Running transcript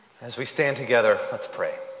As we stand together, let's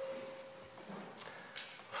pray.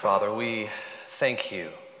 Father, we thank you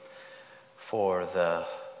for the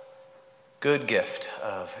good gift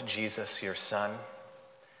of Jesus, your Son.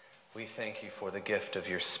 We thank you for the gift of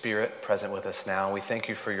your Spirit present with us now. We thank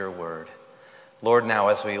you for your word. Lord, now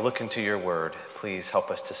as we look into your word, please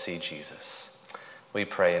help us to see Jesus. We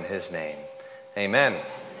pray in his name. Amen.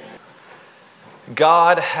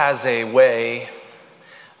 God has a way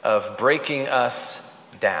of breaking us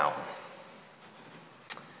down.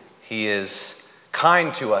 He is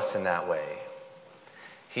kind to us in that way.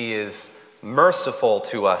 He is merciful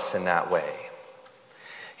to us in that way.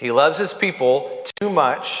 He loves his people too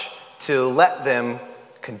much to let them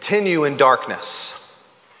continue in darkness.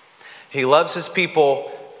 He loves his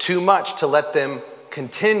people too much to let them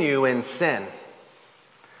continue in sin.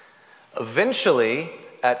 Eventually,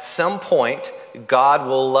 at some point, God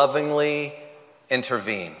will lovingly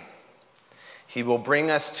intervene. He will bring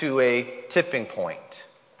us to a tipping point,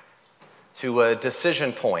 to a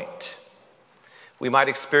decision point. We might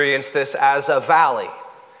experience this as a valley.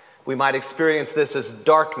 We might experience this as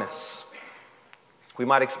darkness. We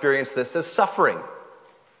might experience this as suffering.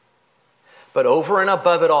 But over and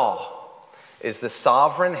above it all is the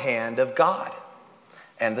sovereign hand of God.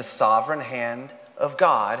 And the sovereign hand of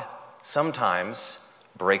God sometimes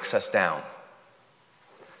breaks us down.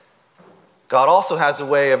 God also has a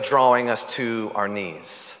way of drawing us to our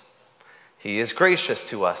knees. He is gracious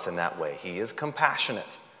to us in that way. He is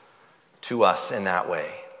compassionate to us in that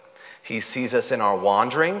way. He sees us in our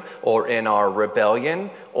wandering or in our rebellion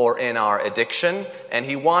or in our addiction, and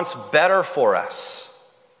he wants better for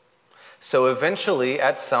us. So eventually,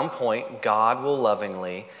 at some point, God will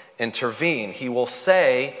lovingly intervene. He will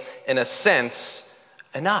say, in a sense,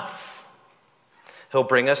 enough. He'll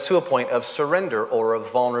bring us to a point of surrender or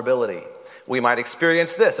of vulnerability. We might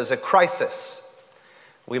experience this as a crisis.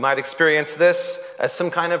 We might experience this as some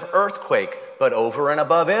kind of earthquake, but over and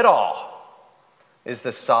above it all is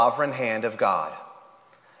the sovereign hand of God.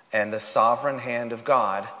 And the sovereign hand of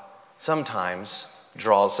God sometimes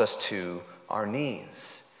draws us to our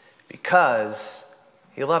knees because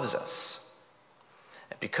he loves us,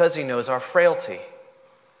 and because he knows our frailty,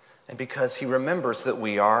 and because he remembers that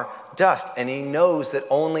we are dust, and he knows that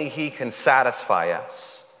only he can satisfy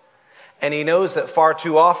us. And he knows that far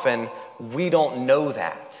too often we don't know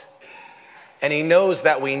that. And he knows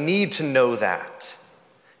that we need to know that.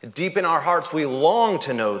 Deep in our hearts, we long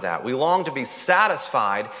to know that. We long to be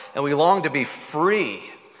satisfied, and we long to be free.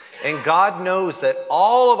 And God knows that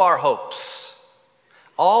all of our hopes,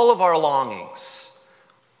 all of our longings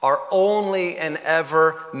are only and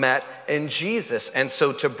ever met in Jesus. And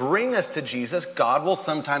so to bring us to Jesus, God will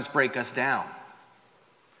sometimes break us down.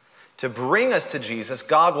 To bring us to Jesus,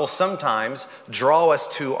 God will sometimes draw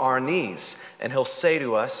us to our knees, and he'll say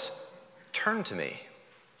to us, turn to me.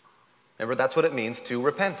 Remember, that's what it means to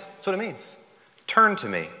repent. That's what it means. Turn to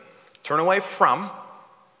me. Turn away from,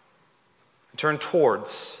 turn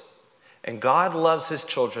towards. And God loves his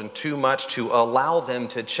children too much to allow them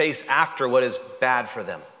to chase after what is bad for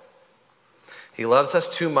them. He loves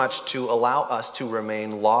us too much to allow us to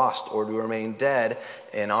remain lost or to remain dead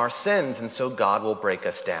in our sins, and so God will break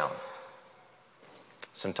us down.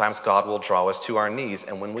 Sometimes God will draw us to our knees,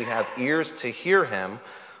 and when we have ears to hear him,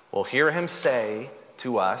 we'll hear him say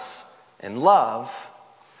to us in love,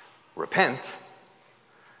 repent,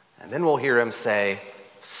 and then we'll hear him say,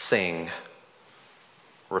 sing.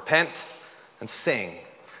 Repent and sing.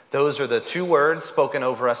 Those are the two words spoken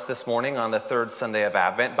over us this morning on the third Sunday of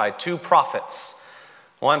Advent by two prophets.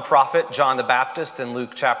 One prophet, John the Baptist in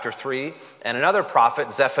Luke chapter 3, and another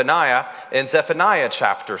prophet, Zephaniah, in Zephaniah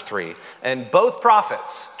chapter 3. And both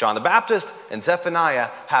prophets, John the Baptist and Zephaniah,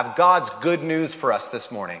 have God's good news for us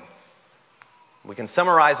this morning. We can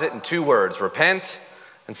summarize it in two words, repent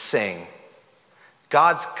and sing.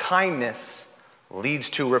 God's kindness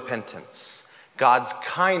leads to repentance. God's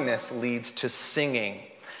kindness leads to singing.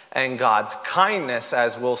 And God's kindness,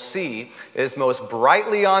 as we'll see, is most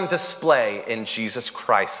brightly on display in Jesus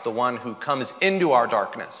Christ, the one who comes into our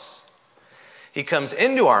darkness. He comes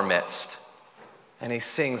into our midst, and he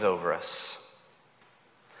sings over us.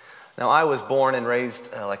 Now, I was born and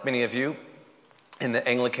raised, like many of you, in the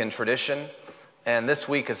Anglican tradition. And this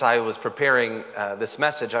week, as I was preparing this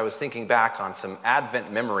message, I was thinking back on some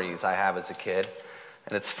Advent memories I have as a kid.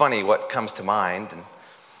 And it's funny what comes to mind. And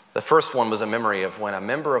the first one was a memory of when a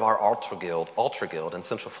member of our altar guild in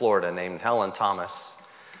Central Florida named Helen Thomas,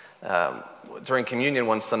 during communion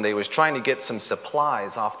one Sunday, was trying to get some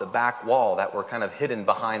supplies off the back wall that were kind of hidden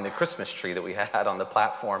behind the Christmas tree that we had on the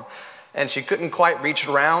platform. And she couldn't quite reach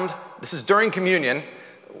around. This is during communion,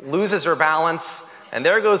 loses her balance, And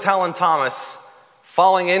there goes Helen Thomas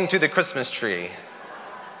falling into the Christmas tree.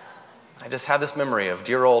 I just have this memory of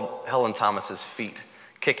dear old Helen Thomas's feet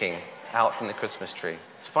kicking out from the Christmas tree.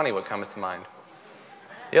 It's funny what comes to mind.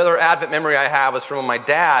 The other Advent memory I have was from when my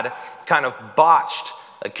dad kind of botched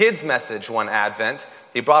a kid's message one Advent.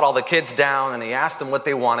 He brought all the kids down and he asked them what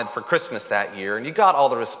they wanted for Christmas that year. And you got all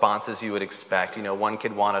the responses you would expect. You know, one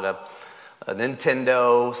kid wanted a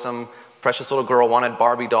Nintendo, some precious little girl wanted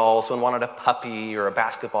Barbie dolls, one wanted a puppy or a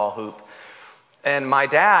basketball hoop. And my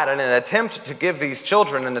dad, in an attempt to give these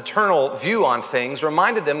children an eternal view on things,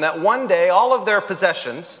 reminded them that one day all of their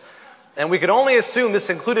possessions, and we could only assume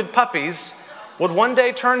this included puppies, would one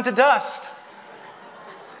day turn to dust.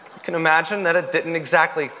 You can imagine that it didn't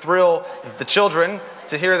exactly thrill the children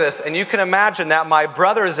to hear this, and you can imagine that my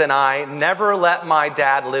brothers and I never let my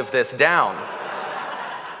dad live this down.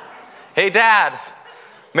 Hey, Dad,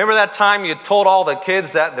 remember that time you told all the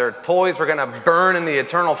kids that their toys were going to burn in the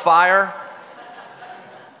eternal fire?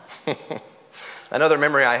 Another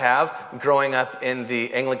memory I have growing up in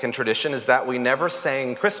the Anglican tradition is that we never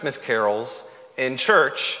sang Christmas carols in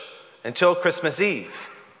church until Christmas Eve,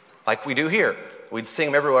 like we do here. We'd sing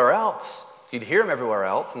them everywhere else. You'd hear them everywhere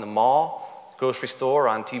else, in the mall, grocery store,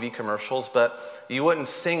 on TV commercials, but you wouldn't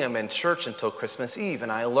sing them in church until Christmas Eve.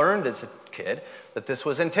 And I learned as a kid that this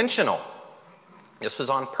was intentional. This was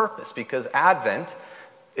on purpose, because Advent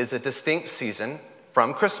is a distinct season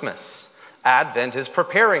from Christmas. Advent is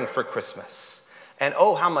preparing for Christmas. And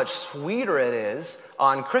oh, how much sweeter it is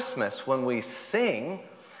on Christmas when we sing,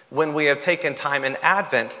 when we have taken time in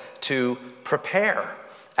Advent to prepare.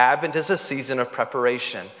 Advent is a season of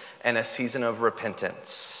preparation and a season of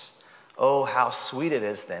repentance. Oh, how sweet it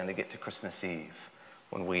is then to get to Christmas Eve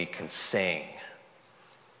when we can sing.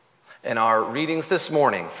 In our readings this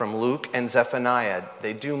morning from Luke and Zephaniah,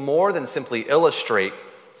 they do more than simply illustrate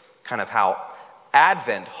kind of how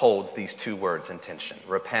Advent holds these two words in tension,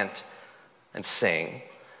 repent and sing.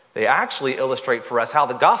 They actually illustrate for us how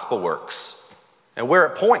the gospel works and where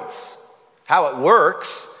it points. How it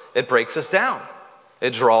works, it breaks us down.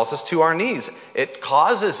 It draws us to our knees. It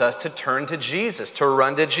causes us to turn to Jesus, to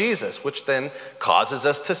run to Jesus, which then causes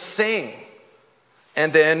us to sing.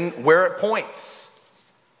 And then where it points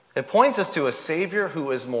us to a Savior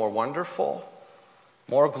who is more wonderful,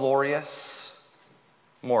 more glorious,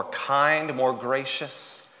 more kind, more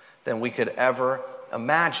gracious than we could ever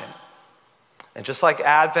imagine. And just like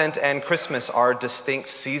Advent and Christmas are distinct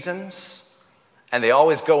seasons, and they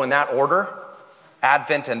always go in that order,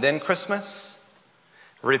 Advent and then Christmas,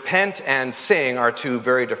 repent and sing are two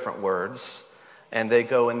very different words, and they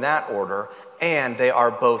go in that order, and they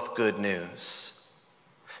are both good news.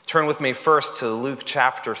 Turn with me first to Luke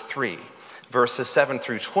chapter 3, verses 7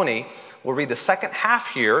 through 20. We'll read the second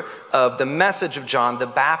half here of the message of John the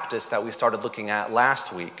Baptist that we started looking at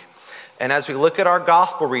last week. And as we look at our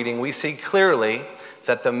gospel reading, we see clearly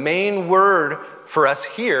that the main word for us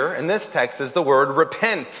here in this text is the word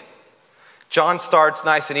repent. John starts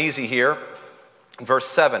nice and easy here. Verse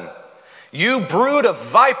 7, you brood of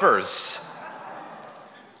vipers,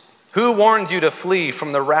 who warned you to flee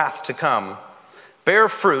from the wrath to come? Bear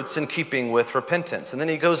fruits in keeping with repentance. And then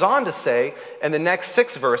he goes on to say in the next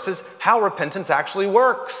 6 verses how repentance actually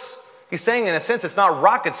works. He's saying, in a sense, it's not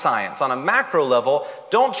rocket science. On a macro level,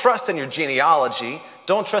 don't trust in your genealogy.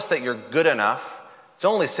 Don't trust that you're good enough.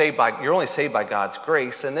 You're only saved by God's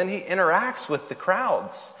grace. And then he interacts with the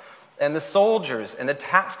crowds and the soldiers and the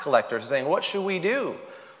tax collectors, saying, what should we do?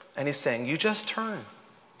 And he's saying, you just turn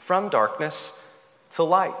from darkness to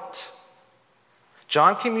light.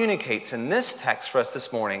 John communicates in this text for us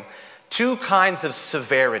this morning two kinds of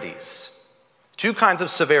severities.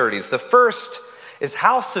 The first is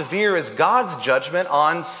how severe is God's judgment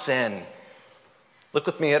on sin. Look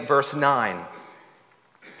with me at verse 9.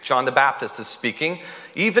 John the Baptist is speaking.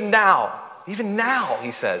 Even now,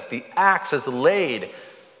 he says, the axe is laid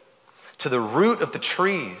to the root of the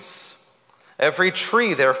trees. Every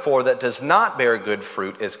tree, therefore, that does not bear good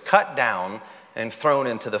fruit is cut down and thrown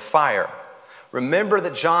into the fire. Remember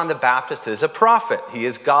that John the Baptist is a prophet. He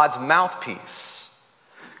is God's mouthpiece.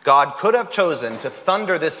 God could have chosen to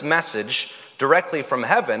thunder this message directly from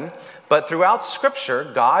heaven, but throughout Scripture,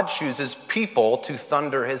 God chooses people to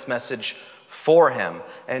thunder his message for him.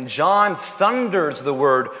 And John thunders the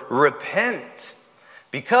word repent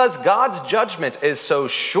because God's judgment is so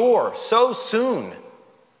sure, so soon,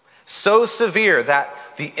 so severe that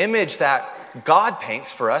the image that God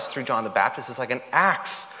paints for us through John the Baptist is like an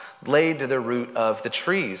axe laid to the root of the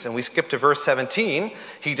trees. And we skip to verse 17.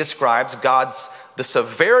 He describes the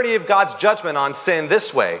severity of God's judgment on sin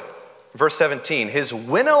this way. Verse 17, his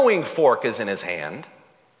winnowing fork is in his hand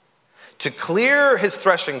to clear his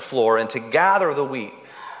threshing floor and to gather the wheat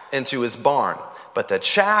into his barn, but the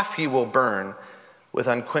chaff he will burn with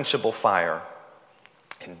unquenchable fire.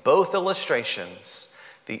 In both illustrations,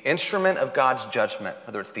 the instrument of God's judgment,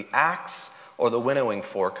 whether it's the axe or the winnowing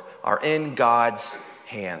fork, are in God's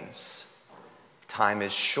hands. Time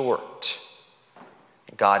is short.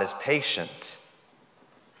 God is patient.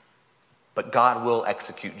 But God will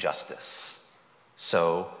execute justice.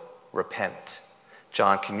 So repent.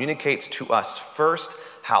 John communicates to us first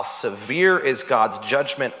how severe is God's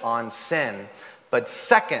judgment on sin, but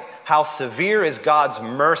second, how severe is God's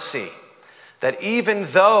mercy. That even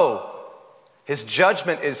though his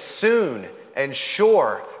judgment is soon and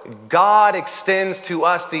sure, God extends to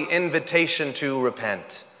us the invitation to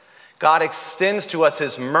repent. God extends to us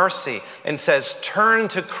his mercy and says, turn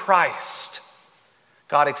to Christ.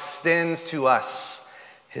 God extends to us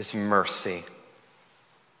his mercy.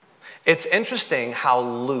 It's interesting how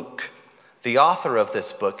Luke, the author of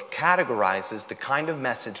this book, categorizes the kind of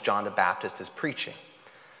message John the Baptist is preaching.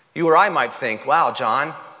 You or I might think, wow,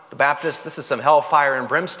 John the Baptist, this is some hellfire and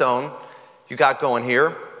brimstone you got going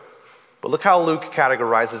here. But look how Luke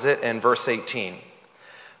categorizes it in verse 18.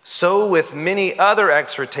 So with many other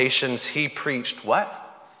exhortations, he preached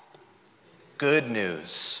what? Good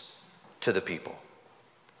news to the people.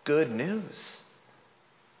 Good news.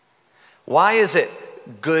 Why is it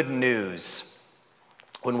good news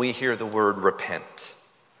when we hear the word repent?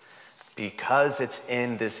 Because it's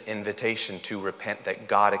in this invitation to repent that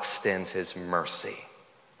God extends his mercy,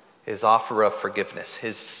 his offer of forgiveness,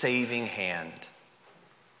 his saving hand.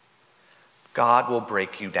 God will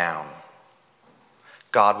break you down.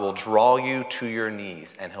 God will draw you to your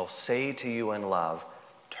knees, and he'll say to you in love,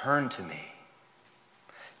 turn to me.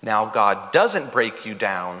 Now, God doesn't break you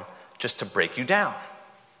down just to break you down.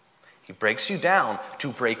 He breaks you down to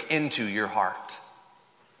break into your heart.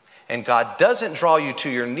 And God doesn't draw you to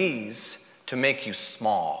your knees to make you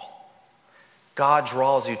small. God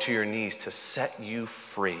draws you to your knees to set you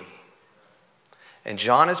free. And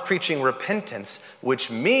John is preaching repentance, which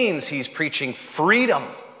means he's preaching freedom.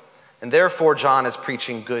 And therefore, John is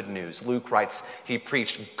preaching good news. Luke writes, he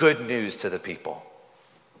preached good news to the people.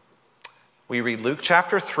 We read Luke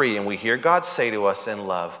chapter 3, and we hear God say to us in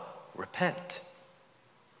love, repent.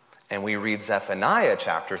 And we read Zephaniah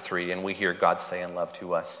chapter 3, and we hear God say in love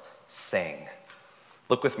to us, sing.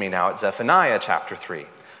 Look with me now at Zephaniah chapter 3,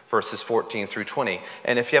 verses 14 through 20.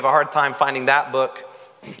 And if you have a hard time finding that book,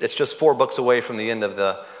 it's just 4 books away from the end of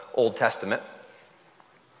the Old Testament.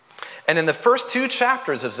 And in the first 2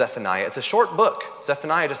 chapters of Zephaniah, it's a short book.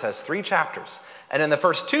 Zephaniah just has 3 chapters. And in the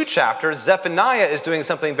first 2 chapters, Zephaniah is doing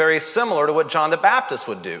something very similar to what John the Baptist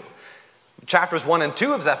would do. Chapters 1 and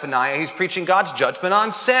 2 of Zephaniah, he's preaching God's judgment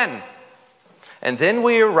on sin. And then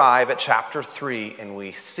we arrive at chapter 3, and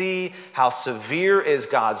we see how severe is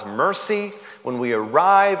God's mercy when we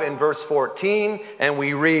arrive in verse 14, and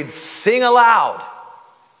we read, sing aloud,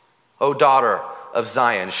 O daughter of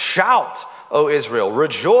Zion. Shout, O Israel.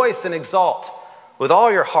 Rejoice and exult with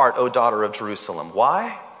all your heart, O daughter of Jerusalem.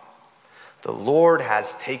 Why? The Lord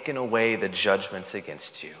has taken away the judgments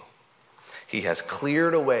against you. He has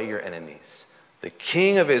cleared away your enemies. The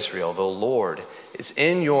King of Israel, the Lord, is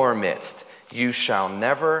in your midst. You shall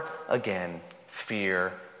never again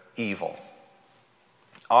fear evil.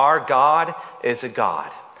 Our God is a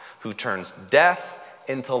God who turns death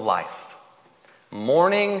into life,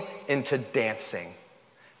 mourning into dancing,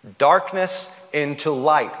 darkness into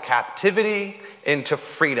light, captivity into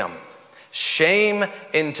freedom, shame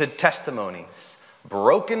into testimonies,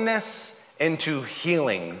 brokenness into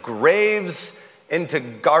healing, graves into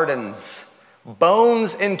gardens,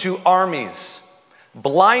 bones into armies,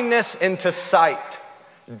 blindness into sight,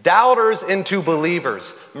 doubters into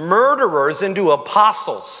believers, murderers into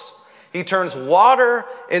apostles. He turns water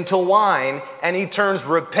into wine, and he turns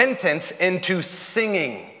repentance into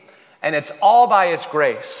singing. And it's all by his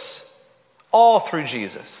grace, all through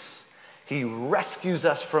Jesus. He rescues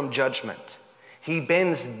us from judgment. He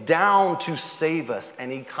bends down to save us,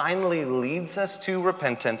 and he kindly leads us to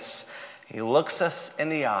repentance. He looks us in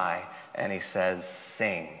the eye, and he says,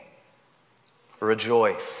 sing,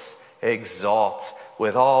 rejoice, exalt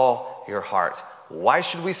with all your heart. Why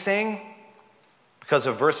should we sing? Because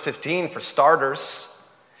of verse 15, for starters.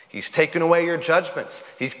 He's taken away your judgments.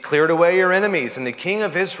 He's cleared away your enemies. And the King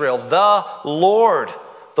of Israel, the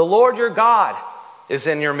Lord your God, is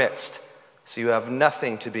in your midst. So you have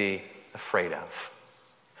nothing to be afraid of.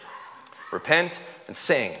 Repent and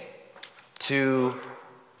sing. 2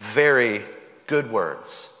 very good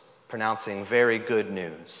words, pronouncing very good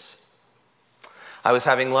news. I was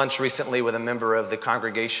having lunch recently with a member of the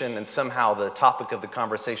congregation, and somehow the topic of the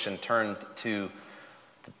conversation turned to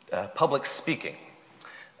public speaking.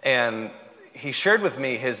 And he shared with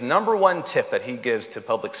me his number one tip that he gives to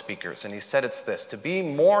public speakers, and he said it's this: to be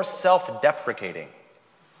more self-deprecating.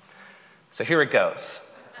 So here it goes.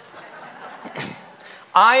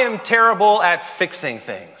 I am terrible at fixing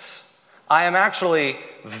things. I am actually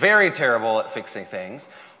very terrible at fixing things.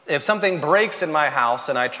 If something breaks in my house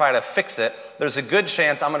and I try to fix it, there's a good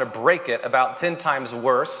chance I'm going to break it about 10 times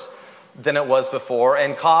worse than it was before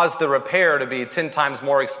and cause the repair to be 10 times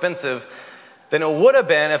more expensive than it would have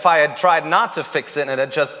been if I had tried not to fix it and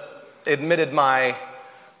had just admitted my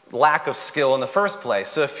lack of skill in the first place.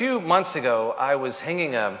 So a few months ago, I was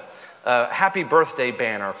hanging a happy birthday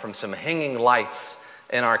banner from some hanging lights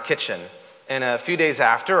in our kitchen. And a few days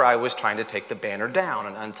after, I was trying to take the banner down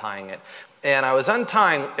and untying it. And I was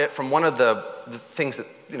untying it from one of the things that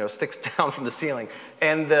sticks down from the ceiling.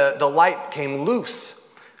 And the light came loose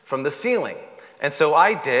from the ceiling. And so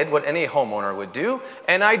I did what any homeowner would do,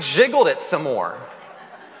 and I jiggled it some more.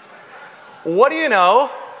 What do you know?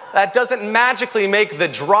 That doesn't magically make the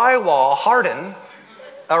drywall harden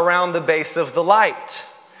around the base of the light.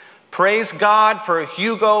 Praise God for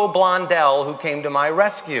Hugo Blondell, who came to my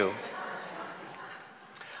rescue.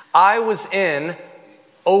 I was in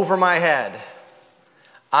over my head.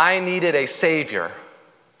 I needed a savior,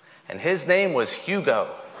 and his name was Hugo.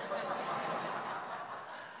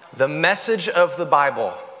 The message of the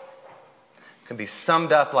Bible can be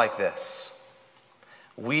summed up like this: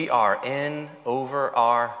 we are in over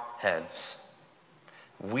our heads.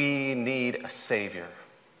 We need a savior,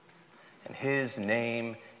 and his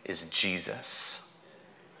name is Jesus.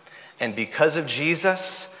 And because of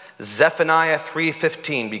Jesus, Zephaniah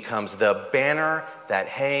 3:15 becomes the banner that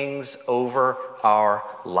hangs over our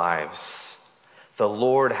lives. The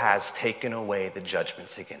Lord has taken away the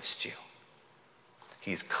judgments against you.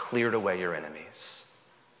 He's cleared away your enemies.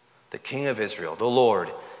 The King of Israel, the Lord,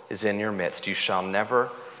 is in your midst. You shall never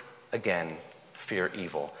again fear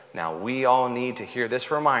evil. Now, we all need to hear this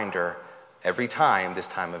reminder every time this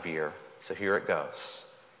time of year. So here it goes.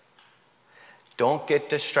 Don't get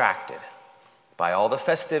distracted by all the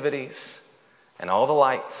festivities and all the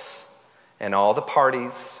lights and all the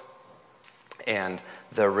parties and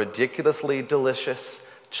the ridiculously delicious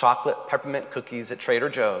chocolate peppermint cookies at Trader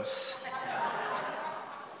Joe's.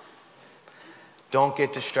 Don't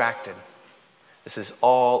get distracted. This is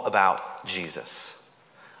all about Jesus.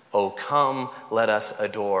 Oh, come, let us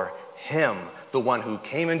adore him, the one who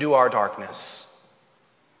came into our darkness,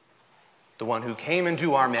 the one who came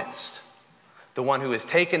into our midst, the one who has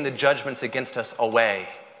taken the judgments against us away.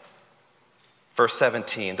 Verse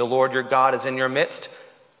 17, the Lord your God is in your midst,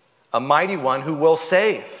 a mighty one who will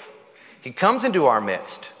save. He comes into our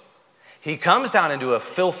midst. He comes down into a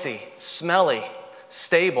filthy, smelly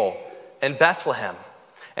stable in Bethlehem.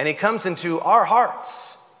 And he comes into our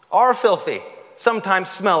hearts, our filthy, sometimes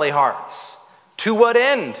smelly hearts. To what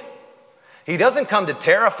end? He doesn't come to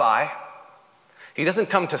terrify. He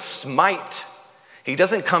doesn't come to smite. He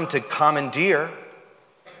doesn't come to commandeer.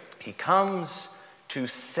 He comes to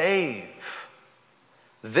save.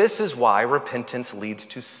 This is why repentance leads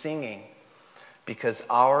to singing, because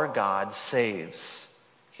our God saves.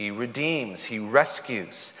 He redeems. He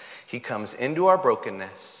rescues. He comes into our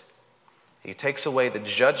brokenness. He takes away the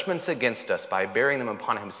judgments against us by bearing them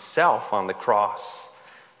upon himself on the cross,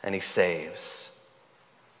 and he saves.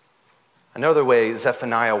 Another way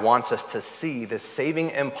Zephaniah wants us to see this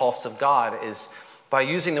saving impulse of God is by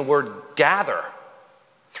using the word gather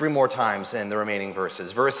 3 more times in the remaining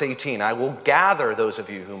verses. Verse 18, I will gather those of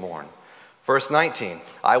you who mourn. Verse 19,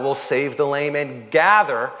 I will save the lame and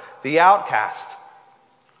gather the outcast.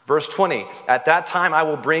 Verse 20, at that time I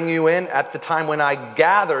will bring you in, at the time when I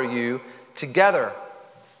gather you together.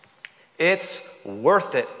 It's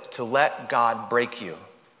worth it to let God break you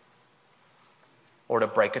or to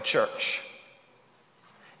break a church.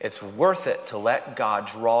 It's worth it to let God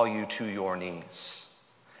draw you to your knees,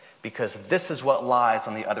 because this is what lies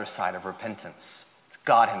on the other side of repentance. It's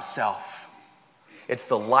God himself. It's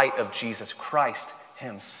the light of Jesus Christ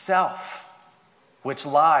himself, which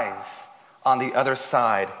lies on the other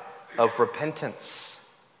side of repentance.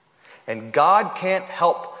 And God can't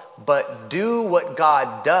help but do what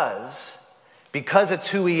God does because it's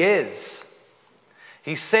who he is.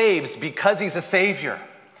 He saves because he's a savior.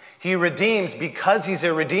 He redeems because he's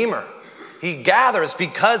a redeemer. He gathers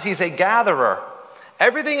because he's a gatherer.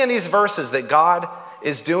 Everything in these verses that God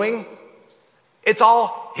is doing, it's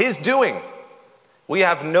all his doing. We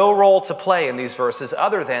have no role to play in these verses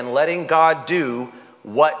other than letting God do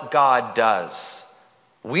what God does.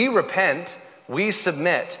 We repent We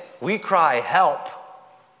submit. We cry, help.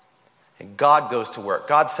 And God goes to work.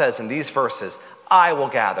 God says in these verses, I will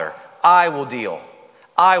gather. I will deal.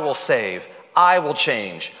 I will save. I will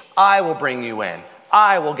change. I will bring you in.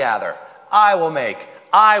 I will gather. I will make.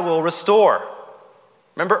 I will restore.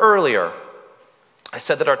 Remember earlier, I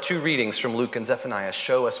said that our two readings from Luke and Zephaniah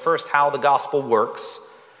show us first how the gospel works,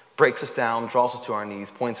 breaks us down, draws us to our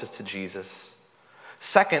knees, points us to Jesus.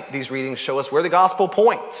 Second, these readings show us where the gospel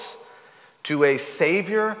points, to a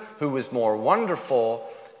Savior who is more wonderful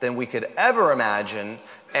than we could ever imagine,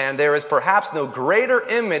 and there is perhaps no greater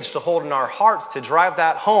image to hold in our hearts to drive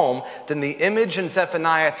that home than the image in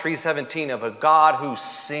Zephaniah 3:17 of a God who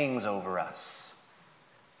sings over us.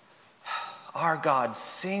 Our God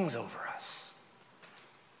sings over us.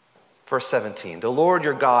 Verse 17, the Lord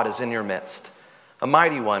your God is in your midst, a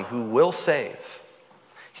mighty one who will save.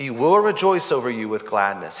 He will rejoice over you with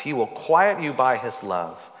gladness. He will quiet you by his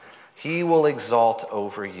love. He will exalt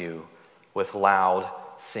over you with loud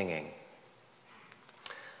singing.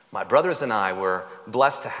 My brothers and I were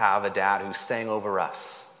blessed to have a dad who sang over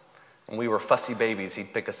us. When we were fussy babies,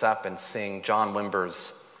 he'd pick us up and sing John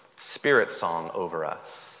Wimber's Spirit Song over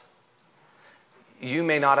us. You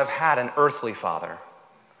may not have had an earthly father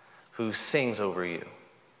who sings over you,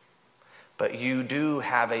 but you do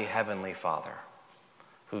have a heavenly Father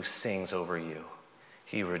who sings over you.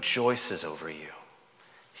 He rejoices over you.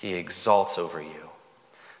 He exalts over you.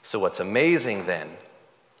 So what's amazing then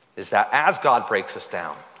is that as God breaks us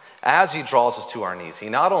down, as he draws us to our knees, he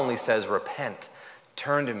not only says, repent,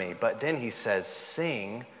 turn to me, but then he says,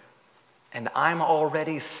 sing, and I'm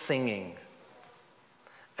already singing.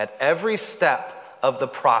 At every step of the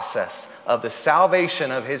process of the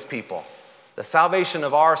salvation of his people, the salvation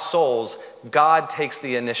of our souls, God takes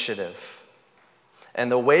the initiative.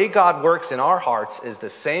 And the way God works in our hearts is the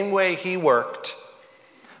same way he worked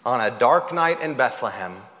on a dark night in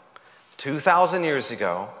Bethlehem 2,000 years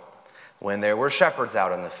ago when there were shepherds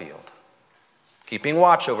out in the field, keeping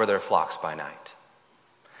watch over their flocks by night.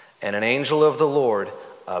 And an angel of the Lord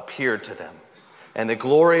appeared to them. And the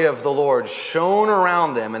glory of the Lord shone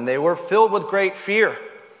around them, and they were filled with great fear.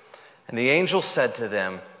 And the angel said to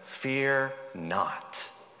them, fear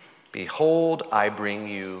not. Behold, I bring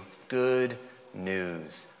you good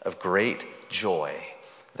news of great joy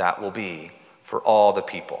that will be for all the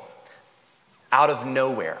people. Out of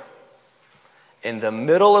nowhere, in the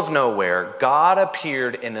middle of nowhere, God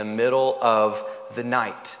appeared in the middle of the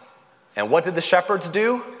night. And what did the shepherds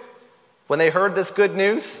do when they heard this good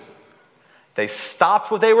news? They stopped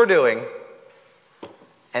what they were doing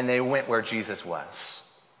and they went where Jesus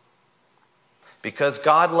was. Because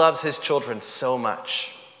God loves his children so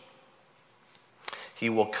much, he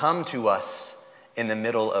will come to us in the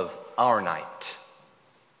middle of our night.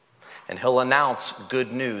 And he'll announce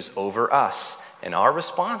good news over us. And our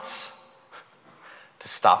response? To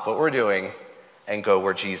stop what we're doing and go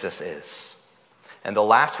where Jesus is. And the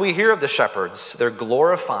last we hear of the shepherds, they're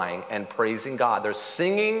glorifying and praising God. They're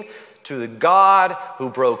singing to the God who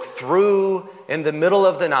broke through in the middle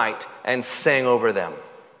of the night and sang over them.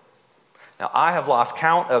 Now, I have lost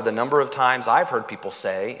count of the number of times I've heard people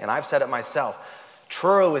say, and I've said it myself,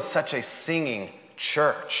 Truro is such a singing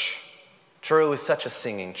church. Truro is such a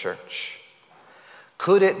singing church.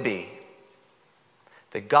 Could it be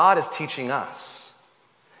that God is teaching us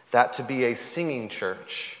that to be a singing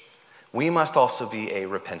church, we must also be a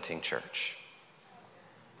repenting church?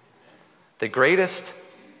 The greatest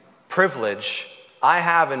privilege I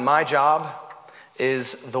have in my job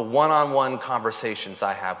is the one-on-one conversations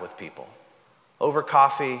I have with people. Over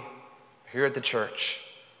coffee, here at the church.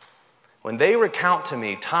 When they recount to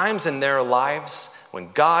me times in their lives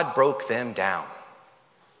when God broke them down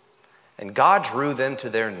and God drew them to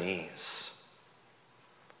their knees.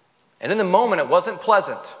 And in the moment, it wasn't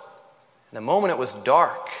pleasant. In the moment, it was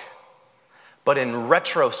dark. But in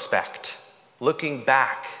retrospect, looking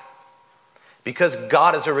back, because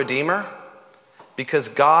God is a redeemer, because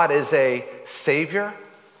God is a savior,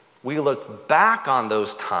 we look back on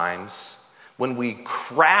those times when we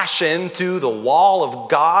crash into the wall of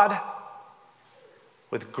God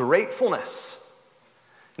with gratefulness.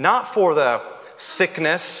 Not for the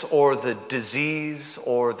sickness or the disease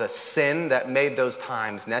or the sin that made those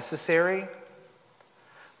times necessary,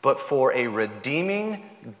 but for a redeeming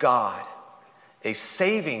God, a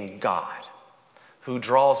saving God who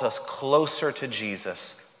draws us closer to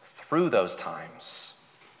Jesus through those times.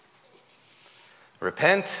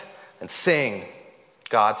 Repent and sing.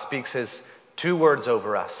 God speaks his two words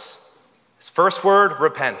over us. His first word,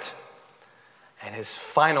 repent, and his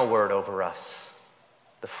final word over us,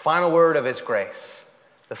 the final word of his grace,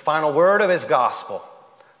 the final word of his gospel,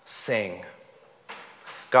 sing.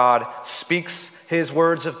 God speaks his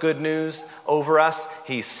words of good news over us.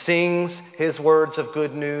 He sings his words of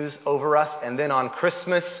good news over us. And then on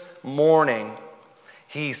Christmas morning,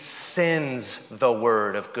 he sends the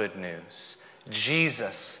word of good news.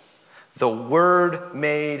 Jesus, the Word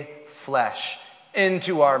made flesh,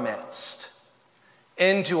 into our midst,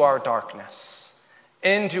 into our darkness,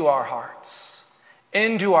 into our hearts,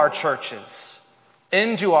 into our churches,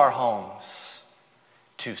 into our homes,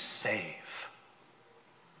 to save.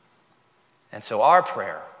 And so our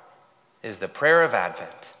prayer is the prayer of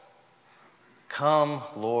Advent. Come,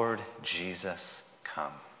 Lord Jesus,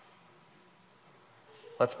 come.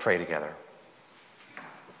 Let's pray together.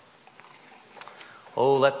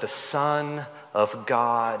 Oh, let the Son of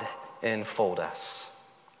God enfold us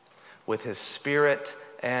with his Spirit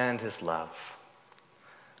and his love.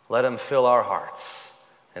 Let him fill our hearts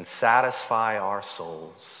and satisfy our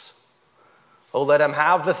souls. Oh, let him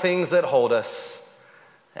have the things that hold us,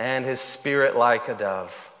 and his Spirit, like a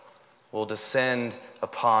dove, will descend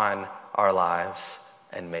upon our lives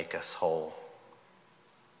and make us whole.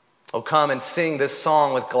 Oh, come and sing this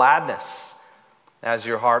song with gladness as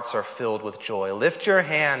your hearts are filled with joy. Lift your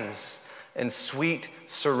hands in sweet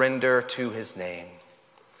surrender to his name.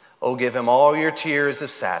 Oh, give him all your tears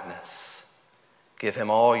of sadness. Give him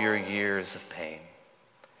all your years of pain.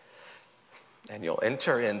 And you'll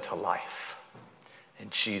enter into life in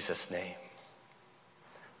Jesus' name.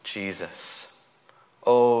 Jesus,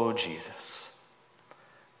 oh Jesus,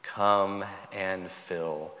 come and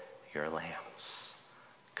fill your lamps.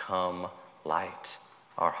 Come light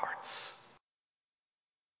our hearts.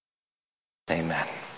 Amen.